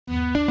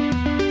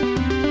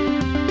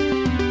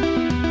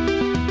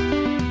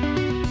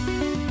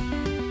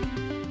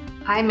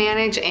I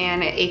manage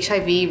an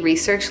HIV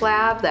research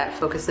lab that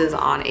focuses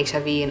on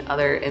HIV and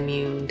other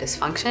immune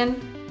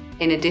dysfunction.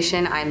 In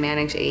addition, I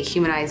manage a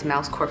humanized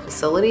mouse core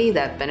facility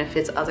that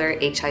benefits other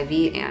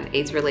HIV and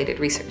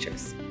AIDS-related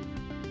researchers.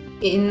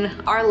 In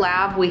our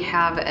lab, we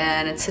have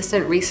an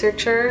assistant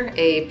researcher,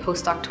 a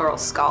postdoctoral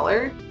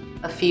scholar,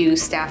 a few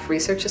staff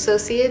research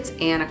associates,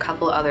 and a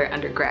couple other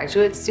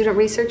undergraduate student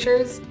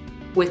researchers.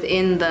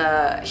 Within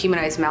the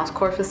humanized mouse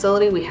core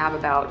facility, we have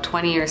about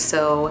 20 or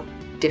so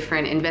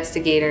different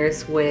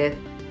investigators with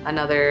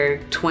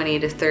another 20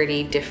 to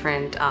 30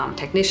 different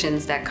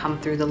technicians that come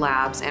through the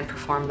labs and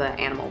perform the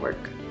animal work.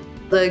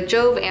 The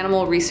JoVE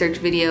animal research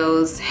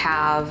videos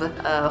have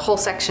a whole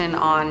section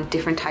on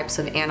different types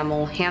of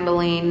animal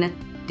handling,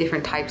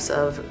 different types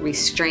of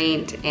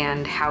restraint,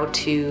 and how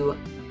to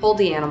hold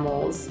the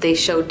animals. They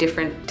show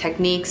different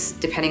techniques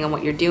depending on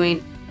what you're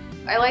doing.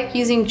 I like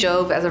using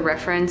JoVE as a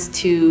reference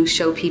to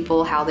show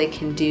people how they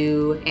can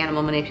do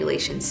animal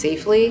manipulation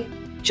safely.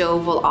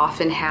 JoVE will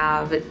often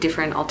have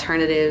different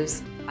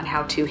alternatives on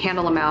how to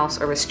handle a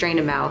mouse or restrain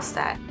a mouse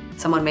that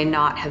someone may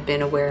not have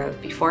been aware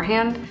of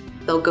beforehand.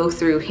 They'll go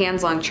through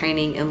hands-on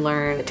training and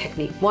learn a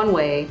technique one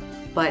way,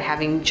 but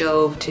having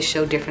JoVE to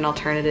show different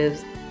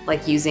alternatives,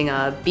 like using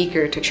a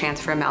beaker to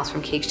transfer a mouse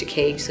from cage to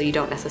cage, so you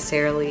don't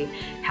necessarily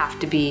have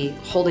to be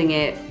holding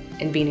it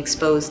and being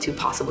exposed to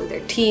possibly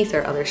their teeth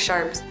or other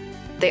sharps.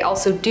 They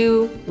also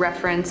do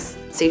reference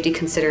safety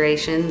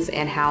considerations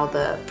and how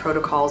the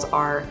protocols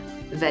are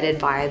vetted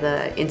by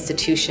the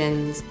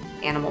institution's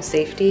animal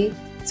safety.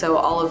 So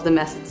all of the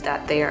methods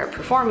that they are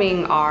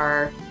performing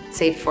are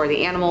safe for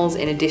the animals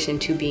in addition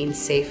to being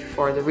safe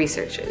for the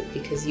researchers,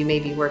 because you may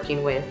be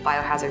working with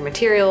biohazard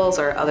materials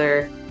or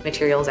other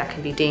materials that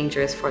can be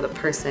dangerous for the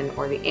person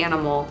or the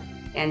animal,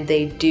 and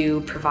they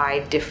do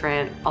provide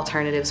different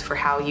alternatives for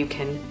how you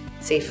can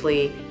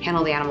safely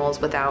handle the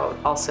animals without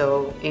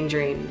also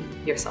injuring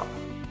yourself.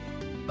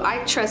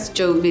 I trust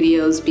JoVE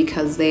videos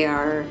because they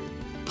are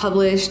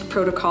published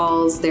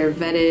protocols, they're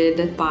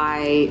vetted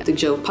by the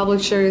JoVE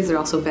publishers, they're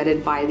also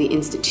vetted by the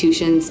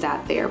institutions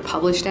that they are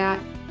published at.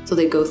 So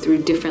they go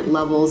through different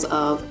levels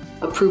of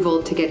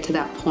approval to get to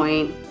that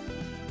point.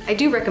 I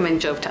do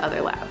recommend JoVE to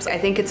other labs. I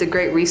think it's a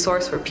great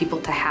resource for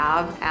people to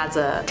have as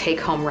a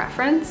take-home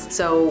reference.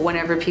 So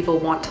whenever people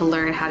want to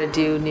learn how to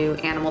do new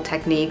animal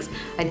techniques,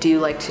 I do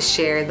like to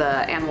share the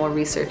animal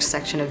research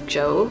section of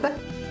JoVE.